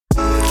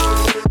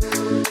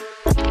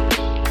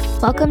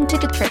Welcome to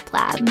the Trip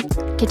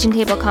Lab, kitchen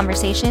table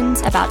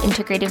conversations about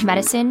integrative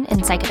medicine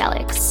and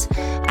psychedelics.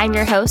 I'm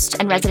your host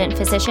and resident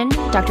physician,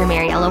 Dr.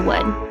 Mariella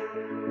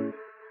Wood.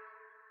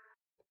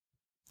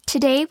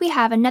 Today we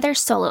have another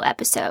solo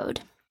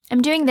episode.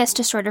 I'm doing this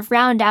to sort of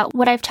round out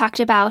what I've talked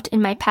about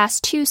in my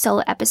past two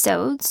solo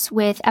episodes,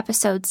 with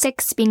episode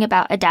 6 being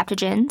about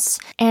adaptogens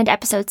and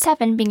episode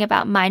 7 being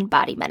about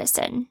mind-body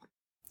medicine.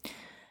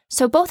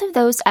 So both of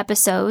those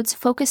episodes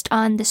focused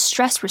on the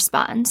stress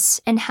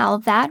response and how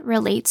that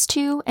relates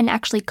to and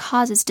actually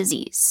causes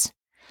disease.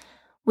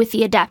 With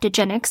the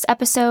adaptogenics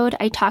episode,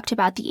 I talked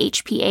about the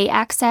HPA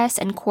axis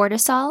and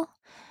cortisol,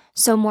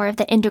 so more of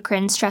the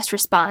endocrine stress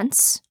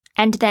response.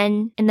 And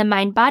then in the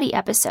mind-body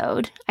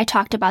episode, I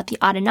talked about the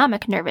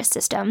autonomic nervous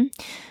system,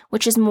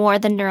 which is more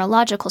the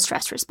neurological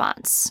stress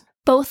response.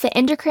 Both the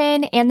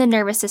endocrine and the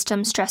nervous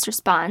system stress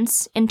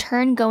response in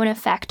turn go and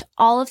affect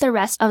all of the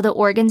rest of the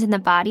organs in the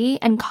body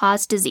and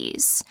cause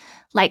disease,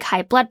 like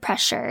high blood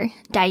pressure,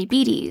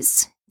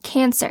 diabetes,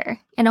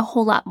 cancer, and a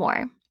whole lot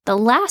more. The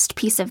last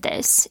piece of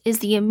this is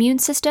the immune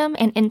system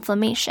and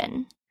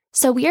inflammation.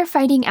 So we are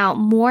finding out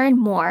more and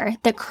more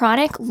that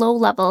chronic low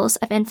levels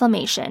of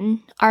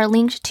inflammation are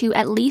linked to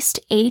at least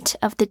 8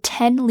 of the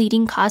 10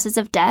 leading causes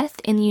of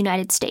death in the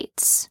United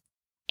States.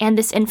 And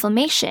this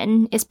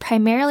inflammation is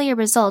primarily a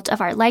result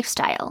of our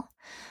lifestyle.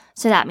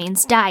 So that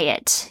means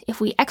diet, if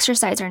we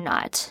exercise or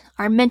not,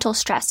 our mental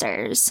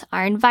stressors,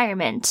 our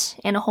environment,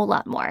 and a whole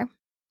lot more.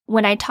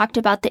 When I talked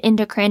about the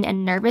endocrine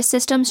and nervous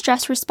system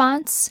stress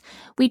response,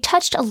 we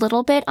touched a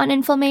little bit on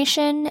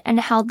inflammation and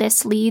how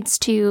this leads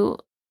to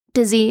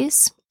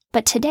disease.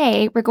 But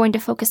today, we're going to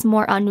focus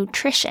more on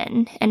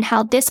nutrition and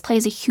how this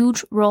plays a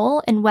huge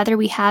role in whether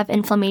we have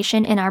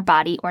inflammation in our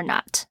body or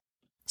not.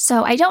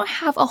 So I don't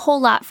have a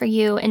whole lot for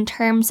you in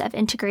terms of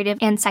integrative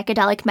and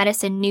psychedelic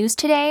medicine news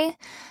today.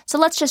 So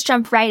let's just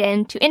jump right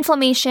into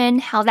inflammation,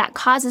 how that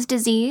causes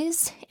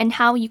disease, and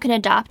how you can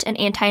adopt an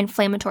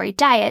anti-inflammatory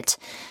diet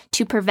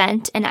to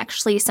prevent and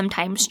actually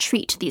sometimes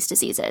treat these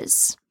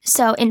diseases.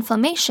 So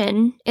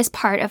inflammation is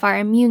part of our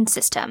immune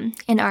system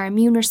and our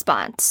immune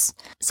response.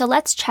 So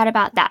let's chat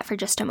about that for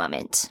just a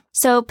moment.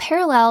 So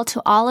parallel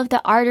to all of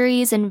the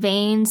arteries and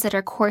veins that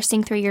are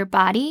coursing through your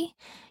body,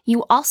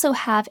 you also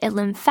have a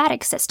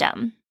lymphatic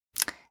system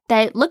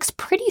that looks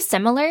pretty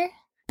similar,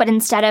 but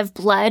instead of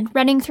blood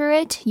running through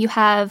it, you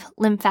have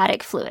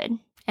lymphatic fluid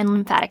and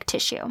lymphatic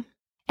tissue.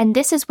 And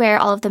this is where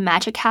all of the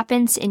magic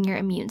happens in your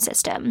immune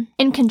system,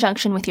 in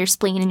conjunction with your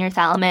spleen and your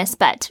thalamus,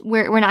 but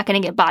we're not going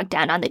to get bogged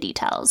down on the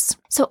details.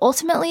 So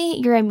ultimately,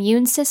 your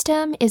immune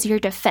system is your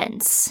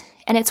defense,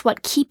 and it's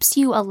what keeps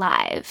you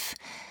alive,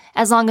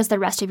 as long as the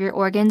rest of your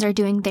organs are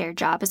doing their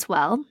job as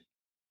well.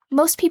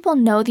 Most people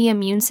know the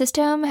immune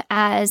system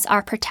as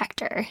our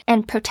protector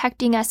and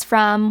protecting us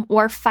from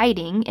or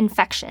fighting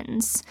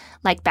infections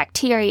like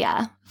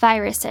bacteria,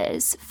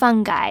 viruses,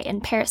 fungi,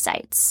 and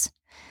parasites.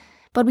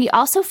 But we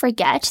also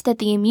forget that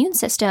the immune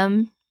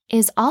system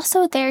is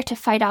also there to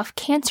fight off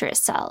cancerous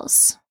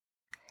cells.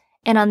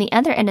 And on the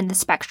other end of the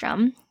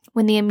spectrum,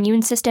 when the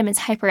immune system is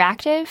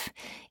hyperactive,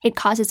 it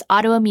causes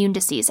autoimmune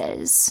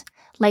diseases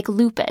like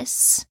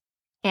lupus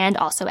and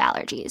also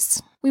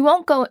allergies. We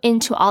won't go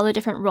into all the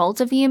different roles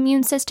of the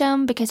immune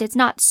system because it's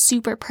not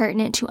super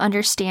pertinent to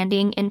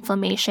understanding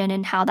inflammation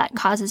and how that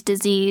causes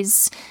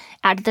disease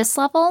at this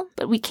level,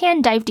 but we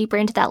can dive deeper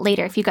into that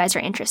later if you guys are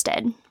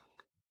interested.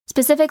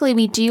 Specifically,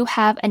 we do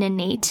have an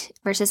innate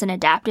versus an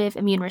adaptive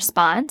immune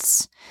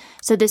response.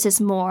 So this is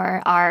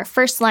more our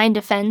first-line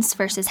defense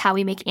versus how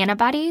we make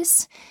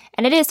antibodies,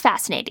 and it is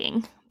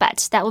fascinating,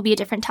 but that will be a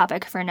different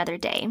topic for another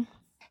day.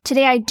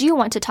 Today, I do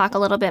want to talk a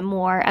little bit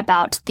more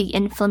about the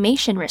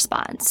inflammation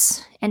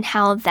response and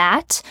how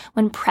that,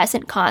 when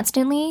present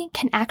constantly,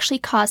 can actually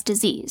cause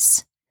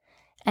disease.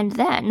 And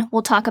then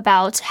we'll talk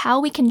about how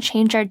we can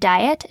change our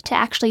diet to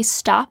actually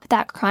stop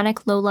that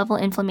chronic low-level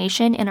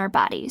inflammation in our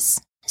bodies.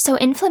 So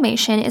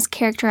inflammation is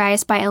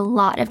characterized by a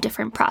lot of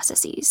different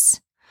processes.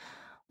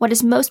 What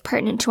is most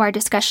pertinent to our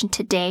discussion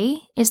today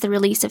is the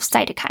release of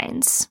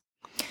cytokines.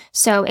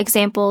 So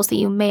examples that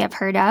you may have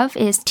heard of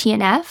is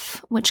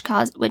TNF,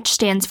 which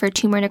stands for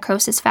tumor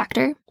necrosis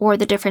factor, or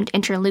the different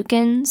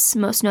interleukins,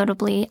 most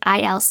notably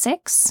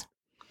IL-6.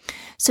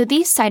 So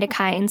these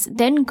cytokines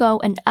then go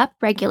and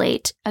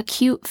upregulate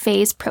acute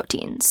phase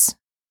proteins.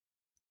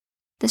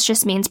 This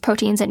just means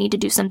proteins that need to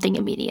do something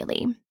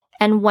immediately.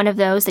 And one of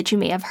those that you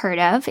may have heard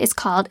of is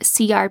called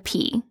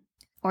CRP,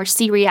 or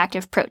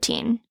C-reactive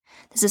protein.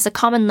 This is a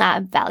common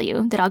lab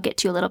value that I'll get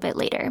to a little bit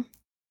later.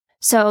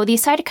 So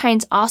these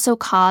cytokines also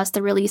cause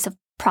the release of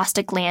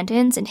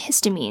prostaglandins and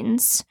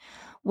histamines,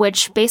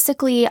 which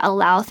basically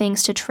allow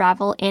things to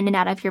travel in and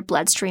out of your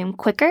bloodstream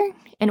quicker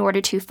in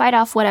order to fight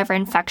off whatever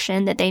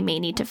infection that they may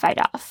need to fight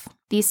off.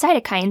 These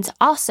cytokines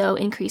also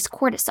increase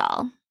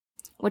cortisol,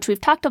 which we've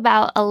talked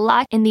about a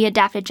lot in the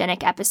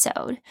adaptogenic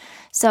episode.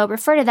 So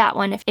refer to that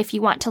one if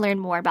you want to learn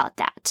more about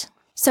that.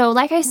 So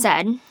like I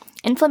said,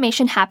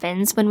 inflammation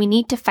happens when we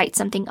need to fight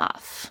something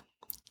off,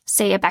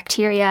 say a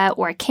bacteria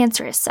or a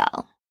cancerous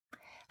cell.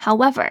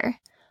 However,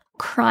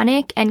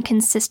 chronic and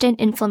consistent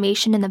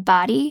inflammation in the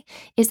body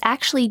is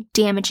actually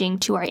damaging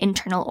to our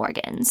internal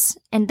organs,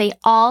 and they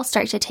all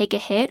start to take a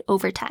hit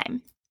over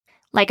time.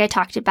 Like I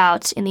talked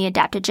about in the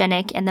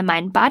adaptogenic and the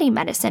mind-body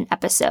medicine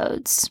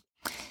episodes,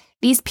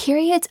 these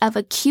periods of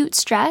acute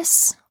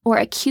stress or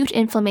acute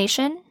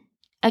inflammation,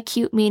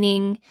 acute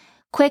meaning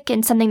quick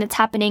and something that's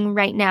happening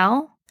right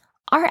now,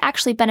 are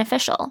actually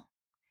beneficial.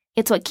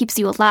 It's what keeps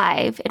you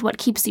alive, it's what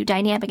keeps you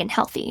dynamic and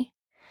healthy.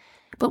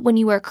 But when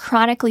you are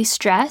chronically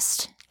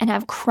stressed and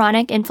have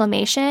chronic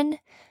inflammation,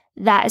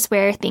 that is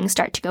where things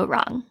start to go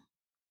wrong.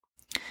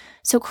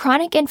 So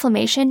chronic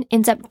inflammation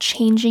ends up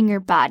changing your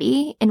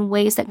body in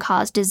ways that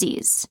cause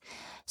disease,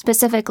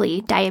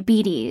 specifically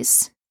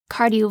diabetes,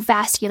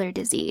 cardiovascular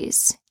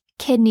disease,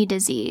 kidney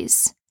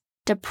disease,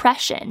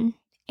 depression,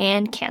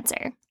 and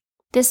cancer.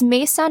 This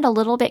may sound a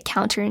little bit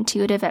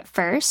counterintuitive at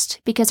first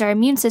because our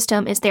immune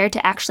system is there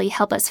to actually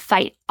help us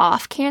fight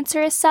off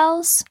cancerous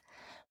cells,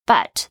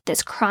 but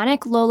this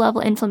chronic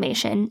low-level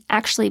inflammation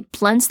actually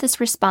blunts this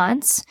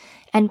response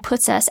and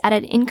puts us at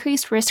an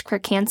increased risk for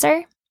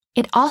cancer.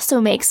 It also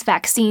makes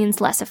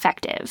vaccines less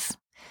effective.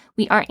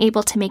 We aren't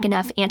able to make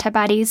enough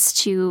antibodies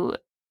to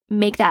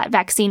make that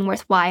vaccine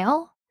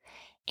worthwhile,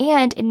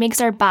 and it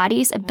makes our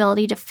body's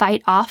ability to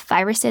fight off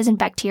viruses and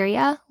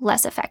bacteria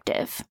less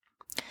effective.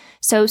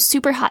 So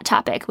super hot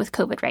topic with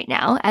COVID right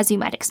now, as you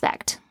might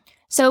expect.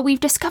 So we've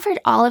discovered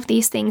all of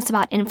these things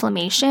about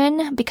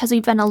inflammation because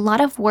we've done a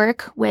lot of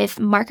work with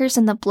markers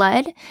in the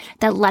blood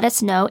that let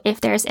us know if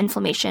there's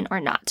inflammation or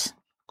not.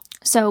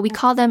 So we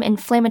call them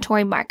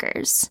inflammatory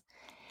markers.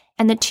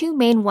 And the two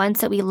main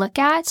ones that we look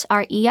at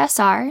are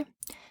ESR,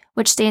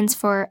 which stands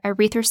for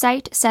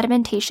erythrocyte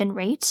sedimentation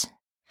rate,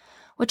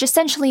 which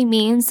essentially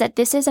means that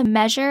this is a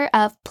measure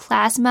of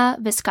plasma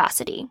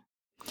viscosity.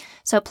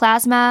 So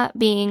plasma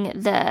being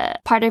the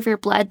part of your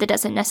blood that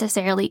doesn't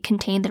necessarily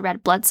contain the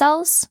red blood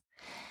cells,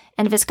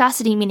 and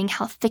viscosity meaning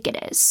how thick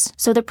it is.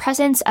 So the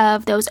presence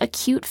of those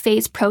acute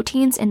phase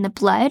proteins in the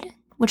blood,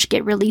 which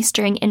get released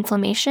during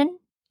inflammation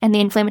and the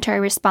inflammatory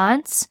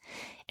response,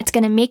 it's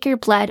going to make your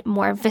blood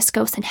more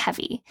viscose and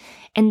heavy.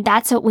 And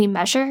that's what we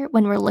measure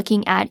when we're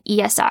looking at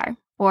ESR,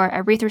 or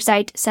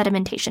erythrocyte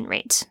sedimentation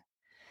rate.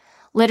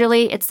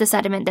 Literally, it's the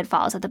sediment that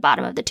falls at the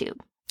bottom of the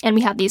tube. And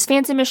we have these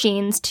fancy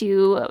machines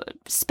to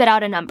spit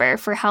out a number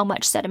for how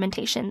much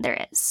sedimentation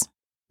there is.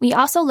 We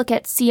also look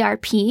at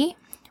CRP,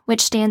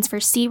 which stands for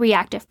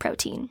C-reactive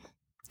protein.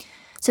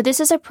 So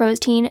this is a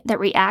protein that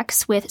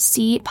reacts with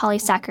C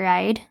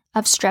polysaccharide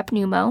of strep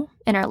pneumo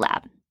in our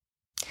lab.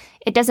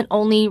 It doesn't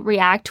only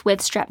react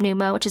with strep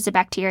pneumo, which is a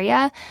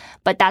bacteria,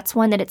 but that's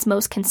one that it's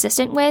most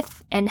consistent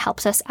with and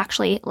helps us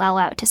actually allow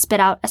out to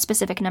spit out a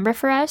specific number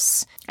for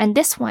us. And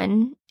this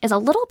one is a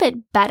little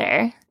bit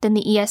better than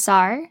the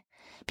ESR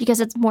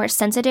because it's more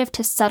sensitive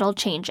to subtle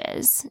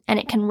changes, and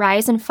it can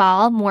rise and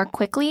fall more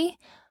quickly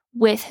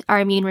with our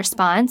immune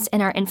response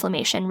and our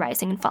inflammation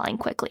rising and falling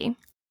quickly.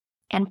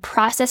 And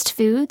processed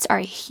foods are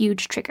a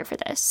huge trigger for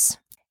this.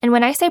 And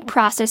when I say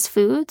processed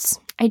foods,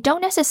 I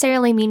don't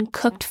necessarily mean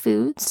cooked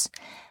foods.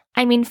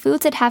 I mean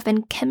foods that have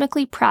been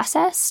chemically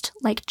processed,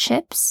 like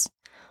chips,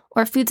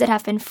 or foods that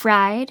have been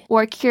fried,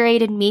 or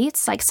curated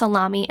meats like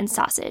salami and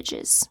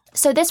sausages.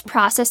 So this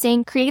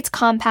processing creates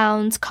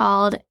compounds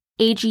called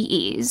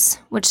AGEs,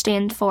 which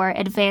stand for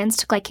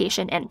advanced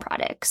glycation end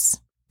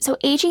products. So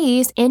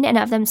AGEs in and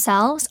of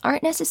themselves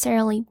aren't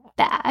necessarily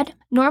bad.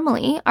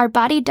 Normally, our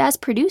body does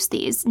produce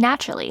these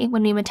naturally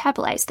when we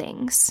metabolize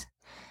things,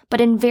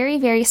 but in very,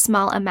 very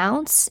small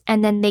amounts,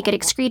 and then they get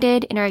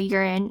excreted in our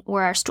urine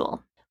or our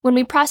stool. When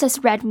we process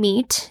red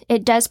meat,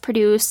 it does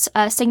produce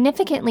a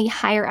significantly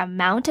higher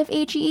amount of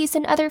AGEs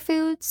than other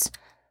foods,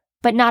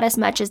 but not as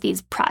much as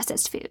these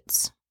processed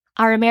foods.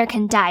 Our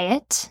American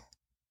diet,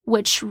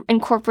 which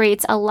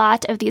incorporates a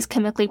lot of these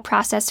chemically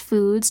processed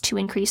foods to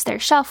increase their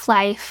shelf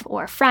life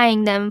or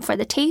frying them for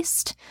the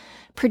taste,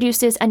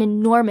 produces an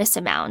enormous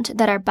amount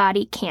that our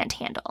body can't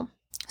handle.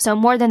 So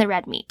more than the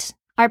red meat.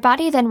 Our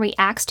body then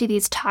reacts to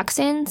these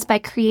toxins by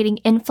creating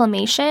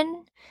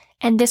inflammation,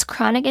 and this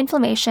chronic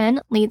inflammation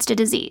leads to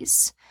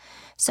disease.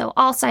 So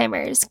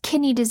Alzheimer's,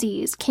 kidney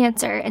disease,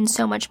 cancer, and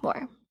so much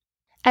more.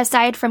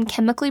 Aside from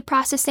chemically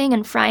processing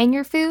and frying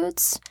your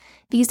foods,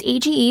 these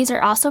AGEs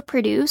are also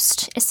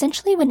produced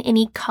essentially when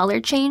any color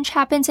change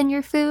happens in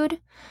your food.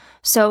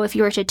 So if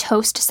you were to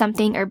toast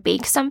something or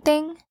bake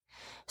something,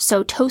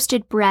 so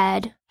toasted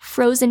bread,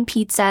 frozen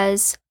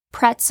pizzas,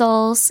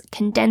 pretzels,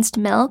 condensed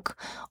milk,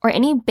 or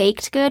any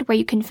baked good where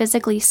you can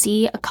physically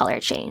see a color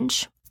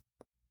change.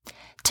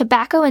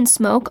 Tobacco and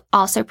smoke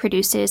also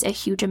produces a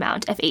huge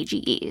amount of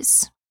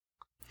AGEs.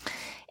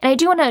 And I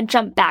do want to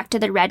jump back to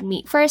the red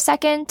meat for a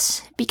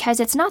second, because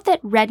it's not that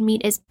red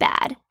meat is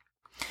bad.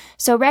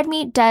 So red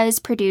meat does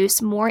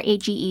produce more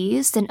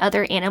AGEs than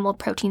other animal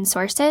protein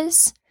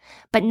sources,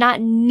 but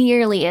not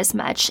nearly as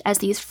much as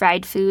these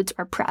fried foods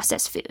or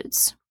processed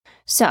foods.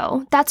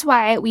 So that's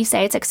why we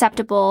say it's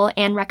acceptable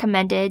and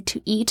recommended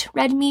to eat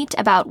red meat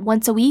about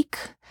once a week.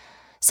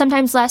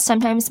 Sometimes less,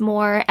 sometimes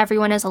more.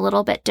 Everyone is a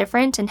little bit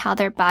different in how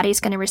their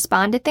body's going to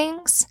respond to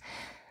things.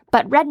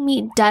 But red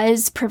meat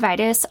does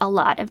provide us a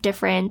lot of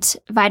different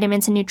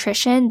vitamins and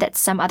nutrition that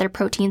some other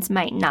proteins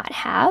might not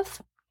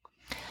have.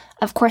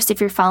 Of course, if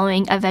you're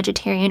following a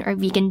vegetarian or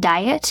vegan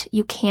diet,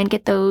 you can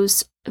get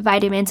those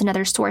vitamins in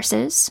other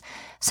sources.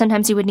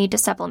 Sometimes you would need to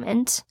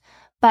supplement.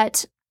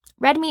 But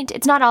red meat,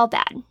 it's not all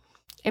bad.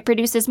 It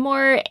produces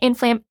more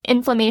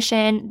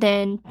inflammation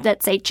than,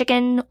 let's say,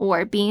 chicken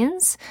or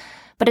beans,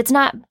 but it's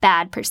not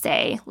bad per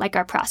se, like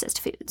our processed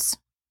foods.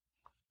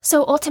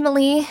 So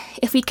ultimately,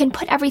 if we can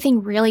put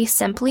everything really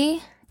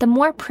simply, the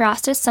more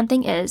processed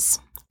something is,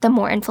 the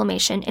more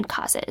inflammation it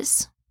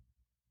causes.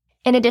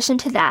 In addition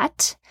to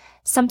that,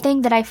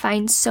 something that I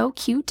find so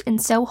cute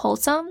and so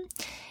wholesome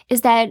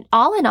is that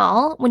all in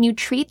all, when you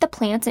treat the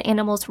plants and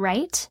animals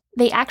right,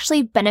 they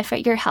actually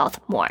benefit your health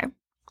more.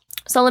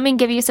 So let me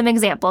give you some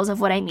examples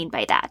of what I mean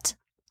by that.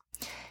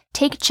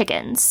 Take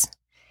chickens.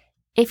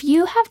 If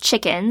you have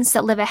chickens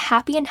that live a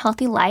happy and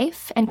healthy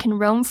life and can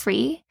roam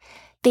free,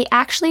 they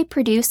actually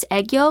produce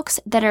egg yolks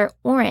that are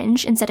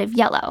orange instead of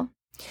yellow.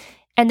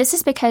 And this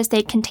is because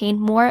they contain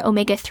more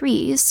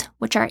omega-3s,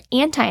 which are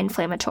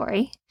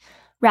anti-inflammatory,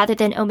 rather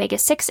than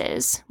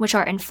omega-6s, which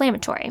are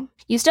inflammatory.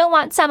 You still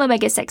want some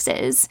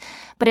omega-6s,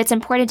 but it's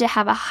important to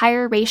have a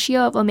higher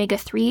ratio of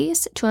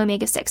omega-3s to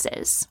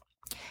omega-6s.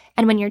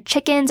 And when your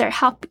chickens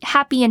are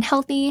happy and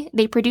healthy,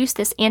 they produce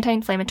this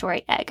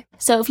anti-inflammatory egg.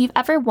 So if you've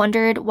ever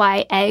wondered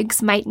why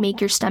eggs might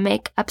make your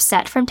stomach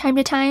upset from time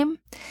to time,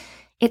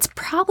 it's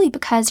probably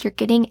because you're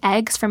getting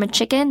eggs from a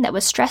chicken that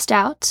was stressed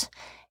out,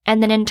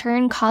 and then in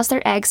turn caused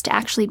their eggs to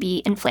actually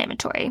be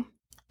inflammatory.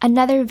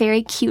 Another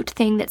very cute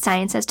thing that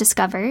science has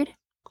discovered: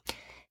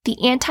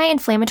 the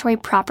anti-inflammatory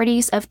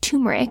properties of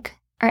turmeric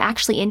are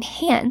actually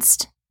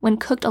enhanced when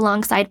cooked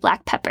alongside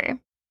black pepper.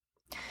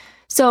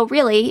 So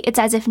really, it's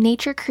as if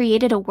nature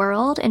created a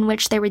world in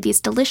which there were these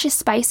delicious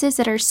spices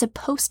that are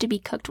supposed to be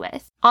cooked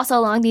with. Also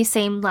along these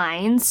same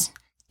lines,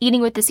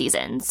 eating with the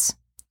seasons.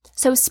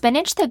 So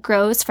spinach that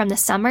grows from the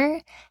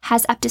summer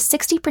has up to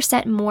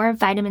 60% more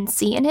vitamin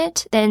C in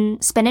it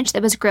than spinach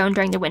that was grown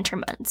during the winter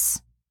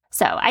months.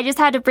 So I just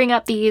had to bring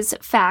up these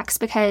facts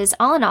because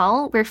all in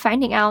all, we're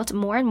finding out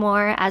more and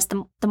more as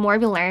the more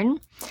we learn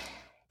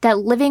that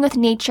living with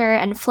nature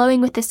and flowing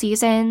with the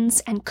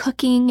seasons and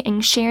cooking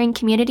and sharing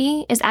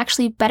community is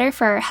actually better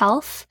for our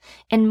health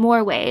in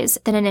more ways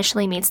than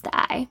initially meets the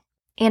eye.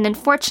 And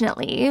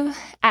unfortunately,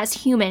 as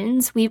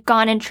humans, we've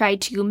gone and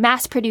tried to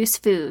mass produce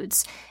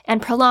foods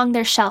and prolong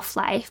their shelf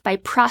life by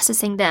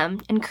processing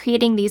them and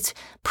creating these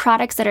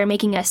products that are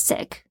making us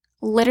sick,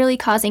 literally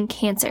causing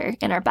cancer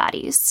in our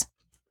bodies.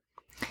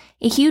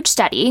 A huge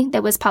study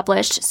that was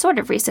published sort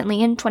of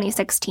recently in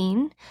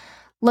 2016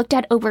 looked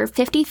at over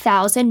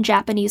 50,000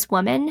 Japanese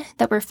women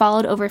that were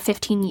followed over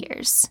 15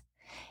 years.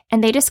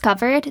 And they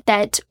discovered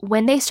that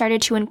when they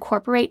started to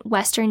incorporate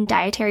Western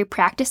dietary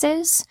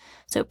practices,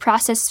 so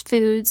processed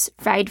foods,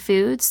 fried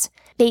foods,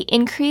 they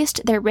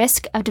increased their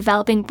risk of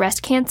developing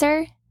breast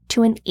cancer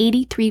to an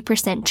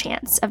 83%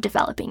 chance of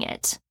developing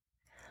it,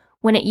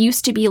 when it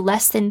used to be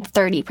less than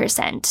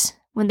 30%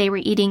 when they were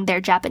eating their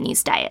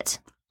Japanese diet.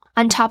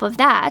 On top of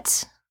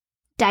that,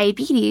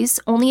 diabetes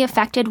only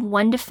affected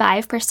 1 to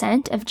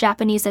 5% of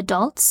Japanese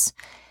adults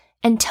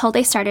until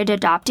they started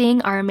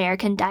adopting our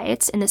American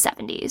diets in the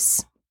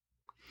 70s.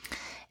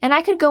 And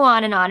I could go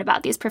on and on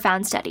about these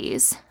profound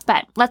studies,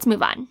 but let's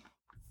move on.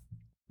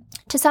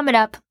 To sum it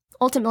up,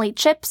 ultimately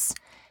chips,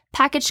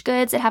 packaged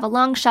goods that have a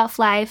long shelf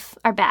life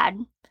are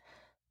bad.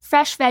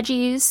 Fresh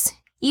veggies,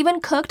 even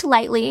cooked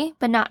lightly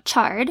but not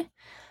charred,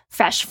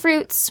 fresh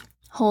fruits,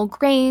 whole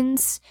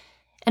grains.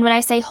 And when I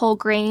say whole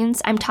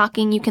grains, I'm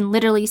talking you can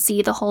literally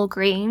see the whole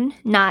grain,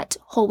 not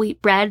whole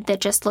wheat bread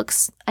that just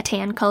looks a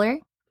tan color.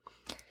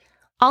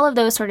 All of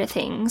those sort of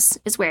things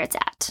is where it's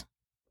at.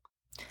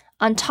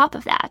 On top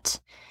of that,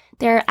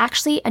 there are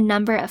actually a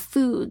number of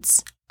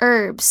foods,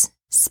 herbs,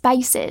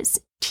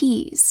 spices,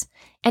 teas,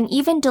 and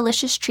even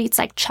delicious treats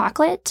like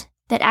chocolate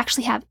that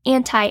actually have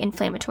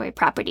anti-inflammatory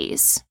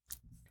properties.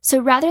 So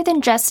rather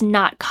than just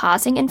not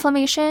causing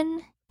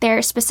inflammation, there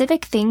are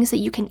specific things that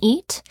you can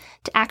eat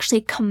to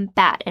actually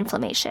combat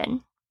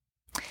inflammation.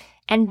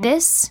 And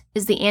this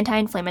is the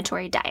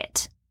anti-inflammatory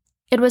diet.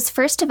 It was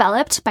first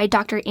developed by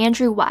Dr.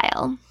 Andrew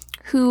Weil,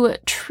 who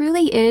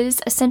truly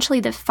is essentially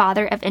the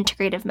father of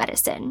integrative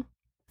medicine.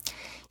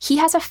 He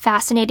has a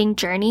fascinating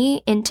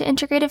journey into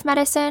integrative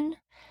medicine,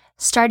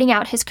 starting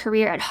out his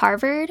career at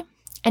Harvard,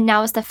 and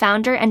now is the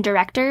founder and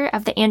director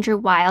of the Andrew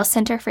Weil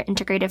Center for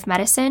Integrative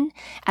Medicine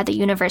at the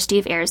University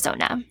of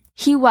Arizona.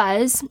 He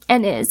was,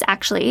 and is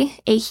actually,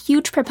 a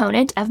huge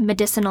proponent of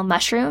medicinal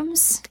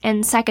mushrooms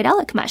and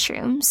psychedelic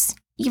mushrooms,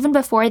 even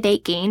before they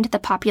gained the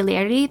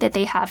popularity that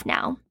they have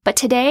now. But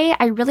today,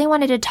 I really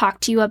wanted to talk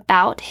to you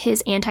about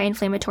his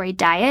anti-inflammatory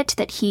diet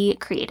that he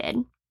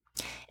created.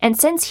 And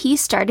since he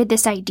started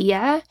this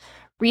idea,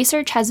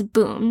 research has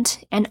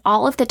boomed, and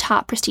all of the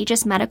top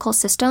prestigious medical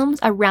systems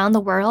around the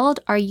world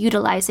are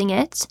utilizing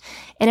it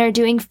and are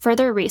doing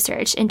further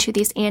research into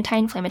these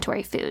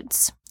anti-inflammatory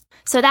foods.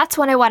 So that's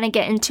what I want to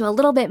get into a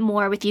little bit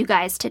more with you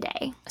guys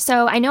today.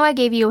 So I know I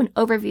gave you an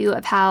overview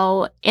of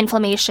how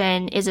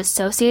inflammation is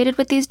associated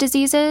with these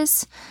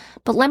diseases,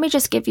 but let me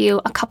just give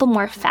you a couple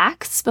more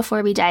facts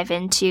before we dive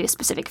into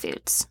specific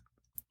foods.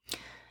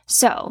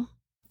 So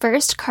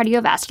first,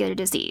 cardiovascular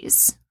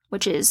disease,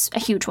 which is a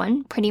huge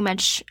one. Pretty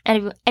much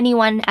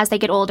anyone as they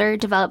get older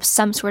develops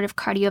some sort of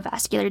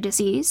cardiovascular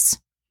disease.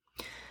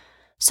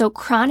 So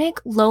chronic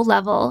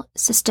low-level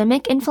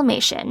systemic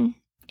inflammation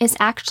is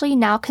actually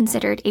now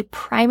considered a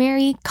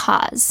primary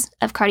cause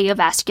of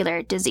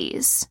cardiovascular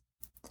disease.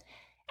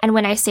 And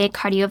when I say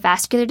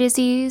cardiovascular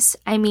disease,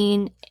 I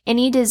mean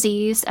any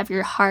disease of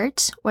your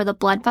heart or the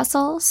blood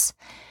vessels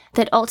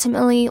that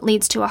ultimately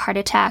leads to a heart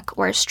attack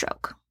or a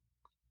stroke.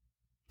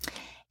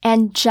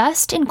 And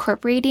just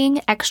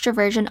incorporating extra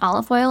virgin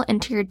olive oil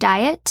into your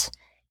diet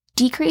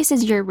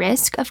decreases your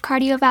risk of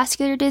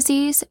cardiovascular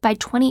disease by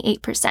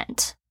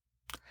 28%.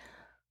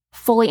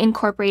 Fully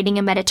incorporating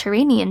a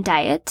Mediterranean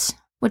diet,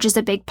 which is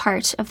a big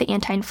part of the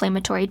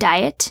anti-inflammatory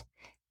diet,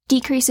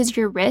 decreases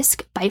your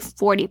risk by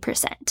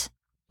 40%.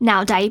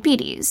 Now,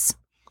 diabetes.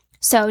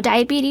 So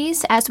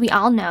diabetes, as we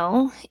all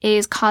know,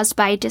 is caused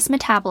by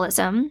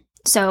dysmetabolism.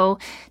 So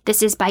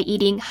this is by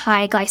eating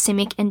high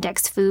glycemic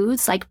index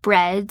foods like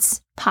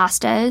breads,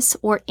 pastas,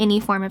 or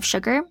any form of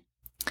sugar.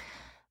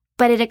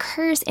 But it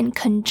occurs in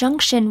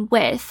conjunction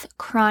with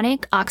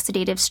chronic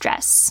oxidative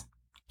stress,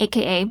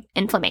 aka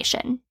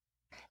inflammation.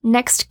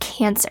 Next,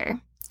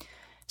 cancer.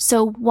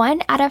 So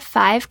 1 out of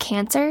 5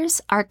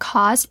 cancers are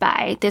caused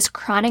by this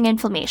chronic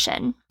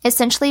inflammation,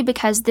 essentially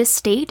because this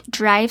state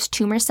drives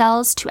tumor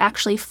cells to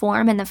actually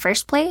form in the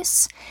first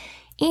place,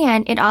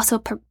 and it also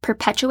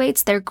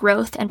perpetuates their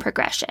growth and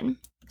progression.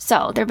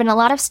 So there have been a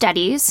lot of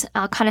studies.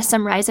 I'll kind of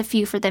summarize a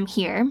few for them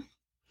here.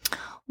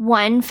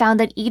 One found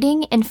that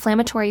eating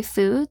inflammatory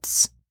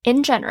foods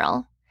in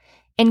general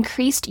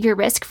increased your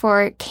risk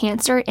for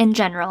cancer in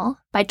general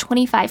by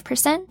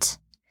 25%.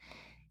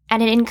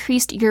 And it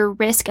increased your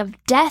risk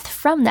of death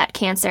from that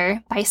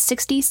cancer by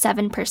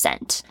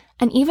 67%.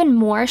 An even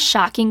more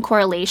shocking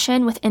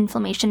correlation with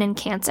inflammation and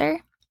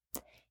cancer: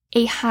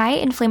 a high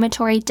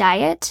inflammatory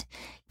diet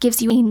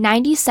gives you a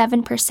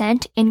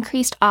 97%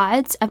 increased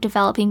odds of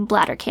developing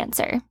bladder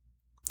cancer,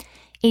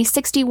 a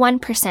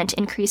 61%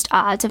 increased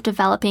odds of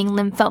developing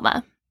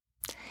lymphoma,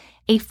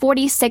 a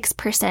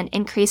 46%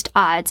 increased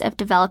odds of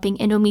developing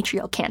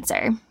endometrial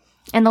cancer,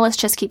 and the list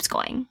just keeps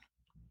going.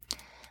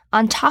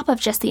 On top of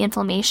just the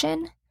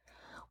inflammation,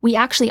 we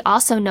actually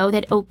also know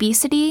that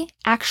obesity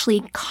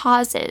actually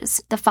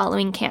causes the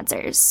following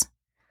cancers: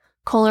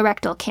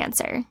 colorectal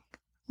cancer,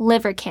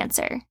 liver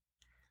cancer,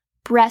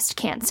 breast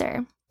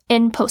cancer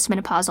in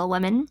postmenopausal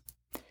women,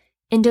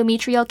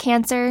 endometrial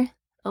cancer,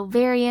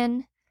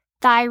 ovarian,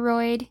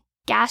 thyroid,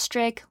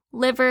 gastric,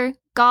 liver,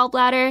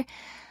 gallbladder,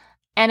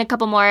 and a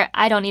couple more.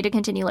 I don't need to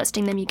continue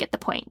listing them, you get the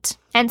point.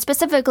 And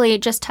specifically,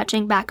 just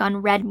touching back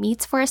on red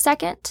meats for a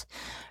second,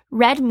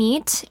 red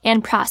meat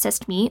and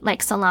processed meat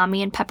like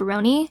salami and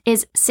pepperoni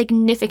is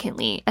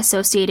significantly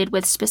associated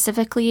with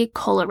specifically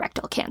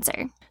colorectal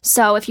cancer.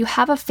 So if you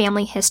have a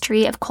family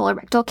history of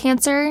colorectal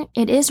cancer,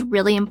 it is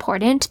really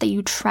important that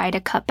you try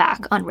to cut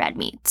back on red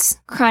meats.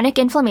 Chronic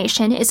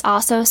inflammation is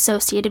also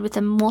associated with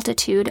a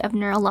multitude of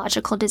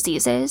neurological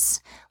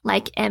diseases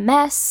like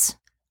MS,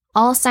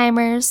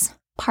 Alzheimer's,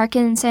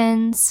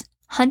 Parkinson's,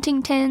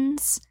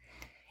 Huntington's,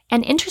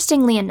 and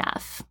interestingly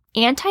enough,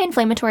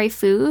 anti-inflammatory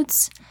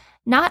foods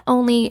not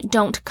only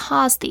don't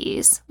cause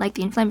these, like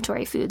the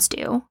inflammatory foods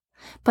do,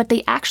 but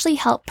they actually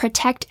help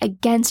protect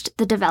against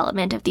the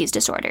development of these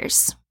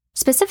disorders.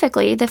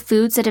 Specifically, the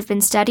foods that have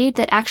been studied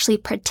that actually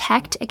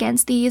protect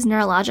against these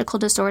neurological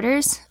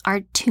disorders are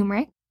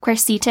turmeric,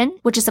 quercetin,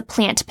 which is a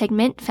plant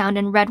pigment found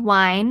in red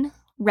wine,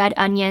 red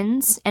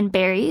onions, and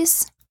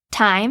berries,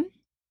 thyme,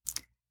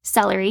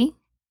 celery,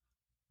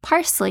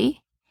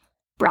 parsley,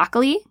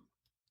 broccoli,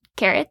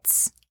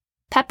 carrots,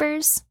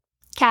 peppers,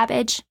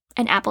 cabbage,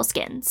 and apple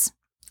skins.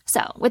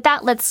 So with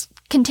that, let's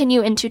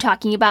continue into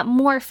talking about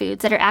more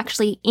foods that are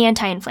actually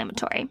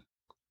anti-inflammatory.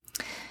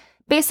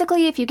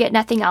 Basically, if you get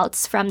nothing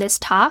else from this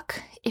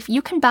talk, if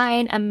you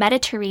combine a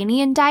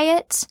Mediterranean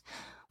diet,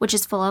 which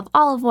is full of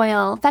olive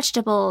oil,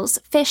 vegetables,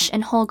 fish,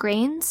 and whole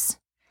grains,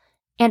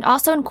 and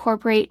also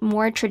incorporate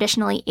more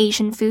traditionally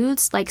Asian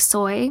foods like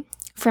soy,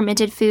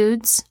 fermented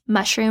foods,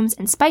 mushrooms,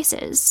 and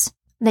spices,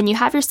 then you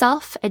have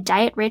yourself a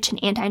diet rich in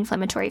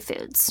anti-inflammatory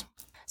foods.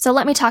 So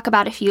let me talk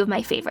about a few of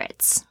my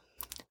favorites.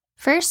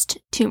 First,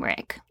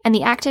 turmeric, and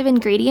the active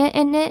ingredient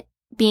in it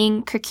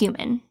being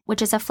curcumin,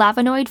 which is a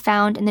flavonoid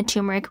found in the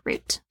turmeric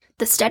root.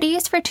 The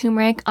studies for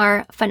turmeric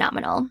are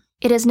phenomenal.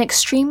 It is an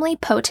extremely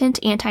potent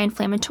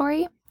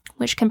anti-inflammatory,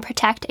 which can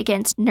protect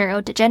against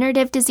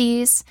neurodegenerative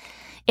disease.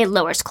 It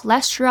lowers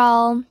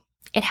cholesterol.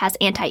 It has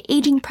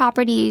anti-aging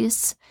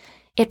properties.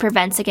 It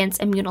prevents against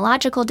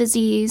immunological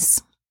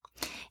disease.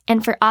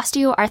 And for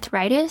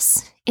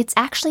osteoarthritis, it's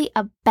actually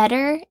a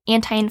better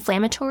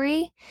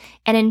anti-inflammatory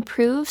and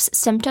improves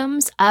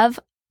symptoms of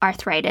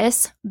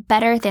arthritis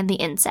better than the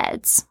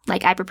NSAIDs,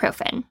 like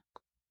ibuprofen.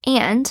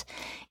 And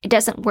it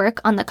doesn't work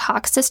on the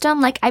COX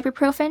system like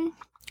ibuprofen,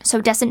 so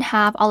it doesn't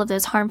have all of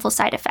those harmful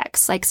side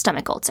effects like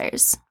stomach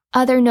ulcers.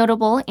 Other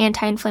notable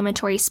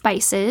anti-inflammatory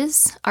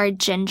spices are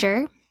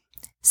ginger,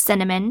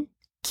 cinnamon,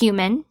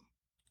 cumin,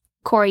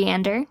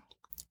 coriander,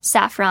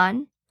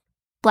 saffron,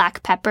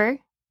 black pepper,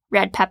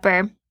 red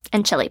pepper,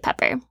 and chili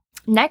pepper.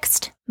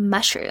 Next,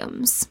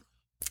 mushrooms.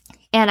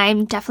 And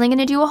I'm definitely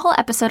going to do a whole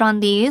episode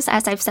on these,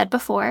 as I've said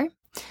before.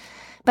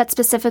 But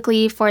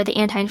specifically for the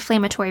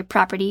anti-inflammatory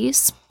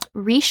properties,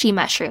 reishi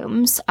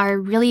mushrooms are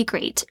really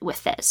great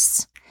with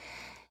this.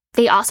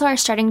 They also are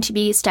starting to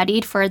be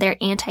studied for their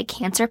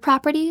anti-cancer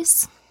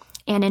properties,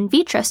 and in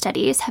vitro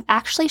studies have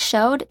actually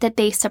showed that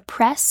they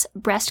suppress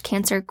breast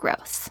cancer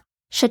growth.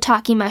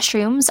 Shiitake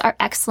mushrooms are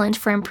excellent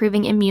for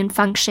improving immune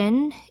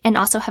function and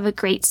also have a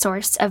great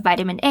source of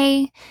vitamin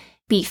A,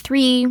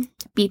 B3,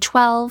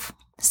 B12,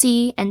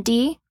 C, and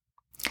D.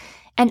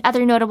 And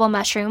other notable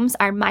mushrooms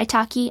are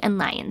maitake and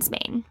lion's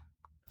mane.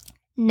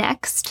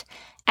 Next,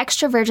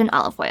 extra virgin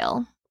olive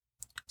oil.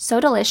 So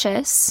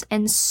delicious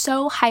and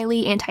so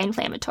highly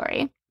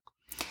anti-inflammatory.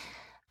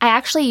 I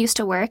actually used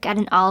to work at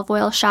an olive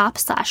oil shop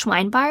 /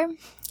 wine bar,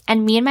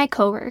 and me and my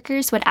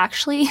coworkers would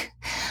actually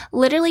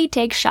literally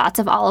take shots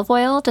of olive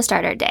oil to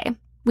start our day.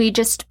 We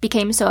just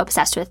became so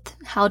obsessed with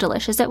how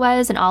delicious it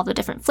was and all the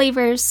different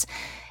flavors.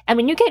 And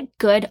when you get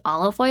good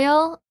olive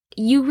oil,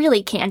 you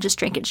really can just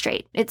drink it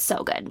straight. It's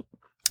so good.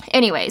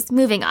 Anyways,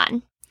 moving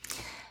on.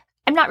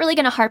 I'm not really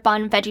going to harp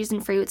on veggies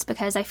and fruits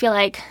because I feel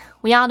like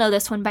we all know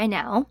this one by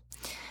now.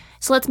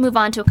 So let's move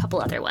on to a couple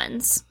other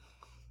ones.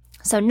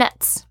 So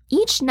nuts.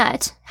 Each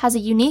nut has a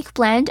unique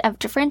blend of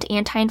different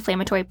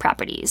anti-inflammatory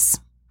properties.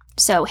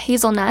 So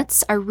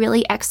hazelnuts are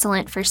really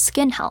excellent for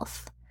skin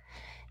health.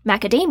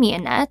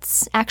 Macadamia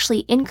nuts actually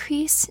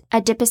increase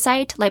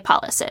adipocyte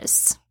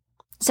lipolysis.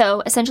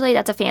 So essentially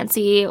that's a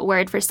fancy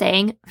word for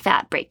saying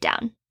fat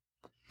breakdown.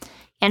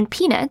 And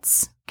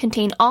peanuts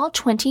contain all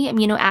 20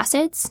 amino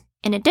acids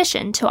in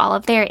addition to all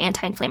of their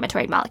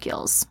anti-inflammatory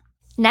molecules.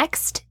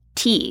 Next,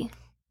 tea.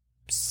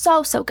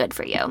 So good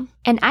for you.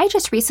 And I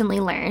just recently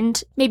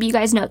learned, maybe you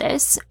guys know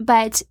this,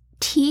 but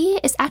tea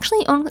is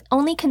actually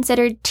only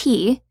considered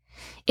tea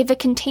if it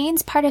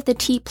contains part of the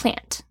tea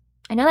plant.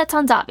 I know that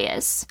sounds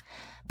obvious,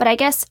 but I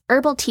guess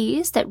herbal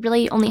teas that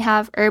really only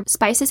have herb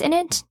spices in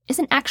it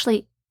isn't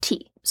actually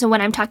tea. So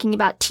when I'm talking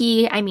about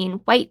tea, I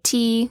mean white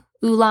tea,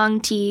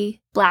 oolong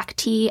tea, black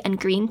tea, and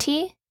green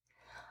tea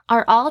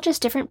are all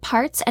just different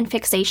parts and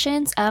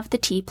fixations of the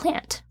tea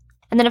plant.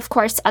 And then, of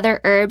course, other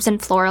herbs and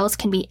florals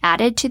can be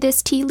added to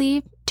this tea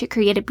leaf to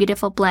create a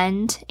beautiful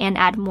blend and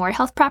add more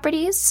health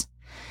properties.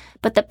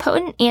 But the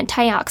potent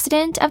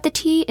antioxidant of the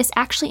tea is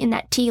actually in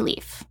that tea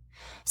leaf.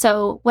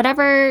 So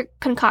whatever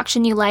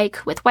concoction you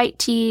like with white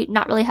tea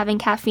not really having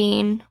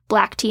caffeine,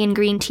 black tea and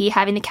green tea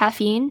having the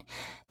caffeine,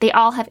 they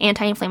all have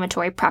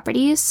anti-inflammatory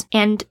properties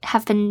and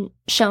have been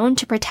shown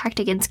to protect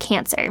against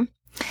cancer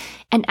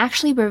and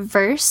actually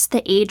reverse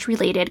the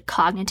age-related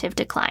cognitive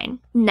decline.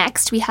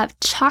 Next, we have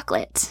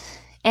chocolate.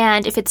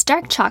 And if it's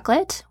dark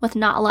chocolate with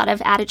not a lot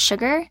of added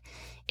sugar,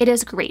 it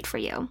is great for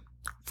you,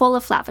 full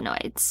of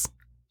flavonoids.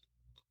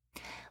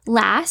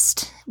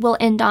 Last, we'll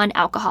end on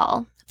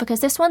alcohol,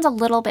 because this one's a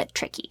little bit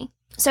tricky.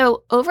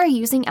 So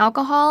overusing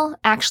alcohol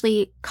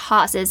actually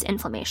causes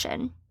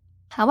inflammation.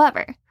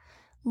 However,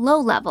 low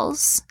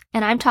levels,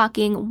 and I'm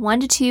talking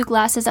 1 to 2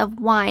 glasses of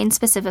wine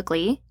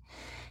specifically,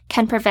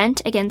 can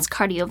prevent against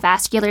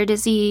cardiovascular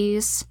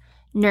disease,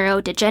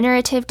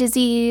 neurodegenerative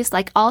disease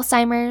like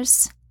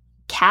Alzheimer's,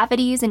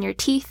 cavities in your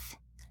teeth,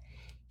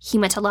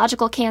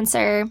 hematological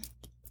cancer,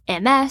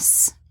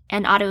 MS,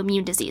 and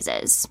autoimmune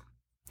diseases.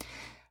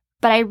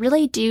 But I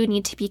really do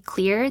need to be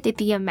clear that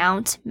the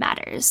amount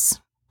matters.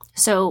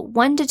 So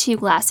 1 to 2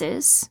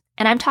 glasses,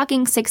 and I'm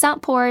talking 6-ounce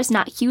pours,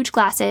 not huge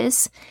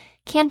glasses,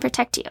 can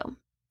protect you.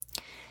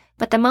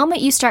 But the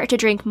moment you start to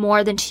drink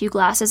more than 2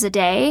 glasses a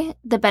day,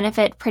 the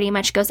benefit pretty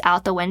much goes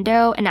out the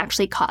window and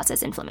actually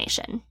causes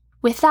inflammation.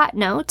 With that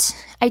note,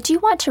 I do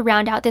want to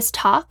round out this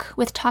talk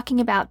with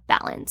talking about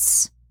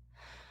balance.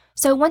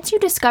 So once you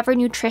discover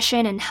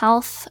nutrition and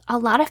health, a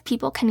lot of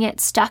people can get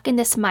stuck in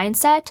this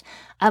mindset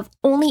of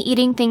only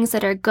eating things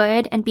that are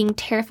good and being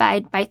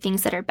terrified by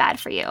things that are bad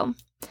for you,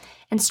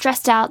 and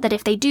stressed out that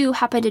if they do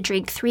happen to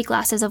drink 3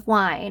 glasses of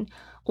wine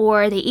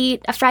or they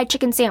eat a fried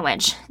chicken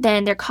sandwich,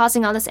 then they're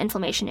causing all this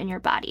inflammation in your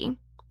body.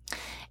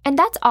 And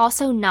that's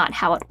also not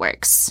how it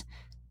works.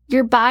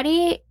 Your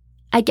body,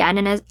 again,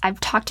 and as I've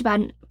talked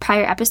about in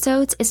prior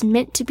episodes, is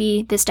meant to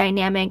be this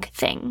dynamic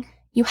thing.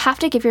 You have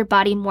to give your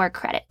body more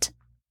credit.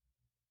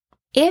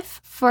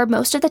 If for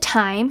most of the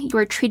time you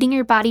are treating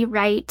your body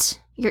right,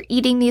 you're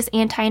eating these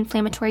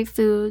anti-inflammatory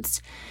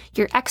foods,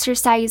 you're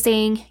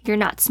exercising, you're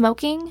not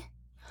smoking,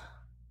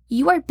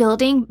 you are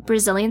building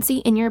resiliency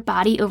in your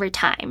body over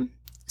time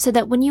so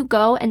that when you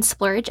go and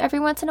splurge every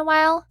once in a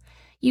while,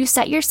 you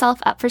set yourself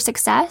up for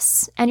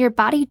success and your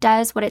body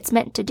does what it's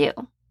meant to do.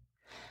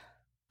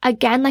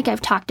 Again, like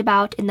I've talked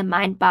about in the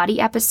mind-body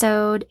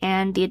episode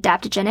and the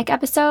adaptogenic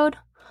episode,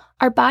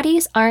 our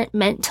bodies aren't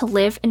meant to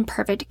live in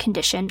perfect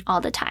condition all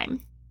the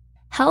time.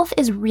 Health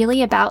is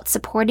really about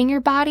supporting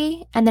your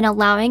body and then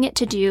allowing it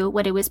to do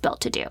what it was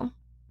built to do.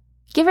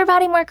 Give your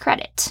body more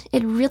credit.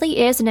 It really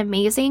is an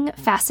amazing,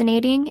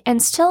 fascinating,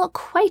 and still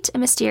quite a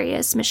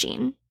mysterious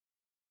machine.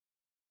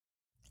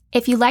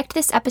 If you liked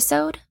this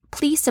episode,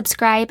 please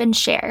subscribe and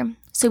share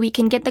so we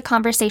can get the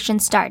conversation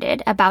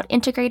started about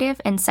integrative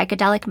and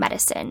psychedelic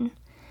medicine.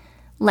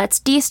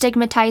 Let's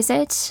destigmatize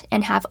it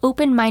and have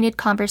open-minded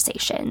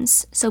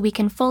conversations so we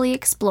can fully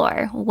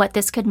explore what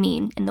this could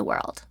mean in the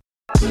world.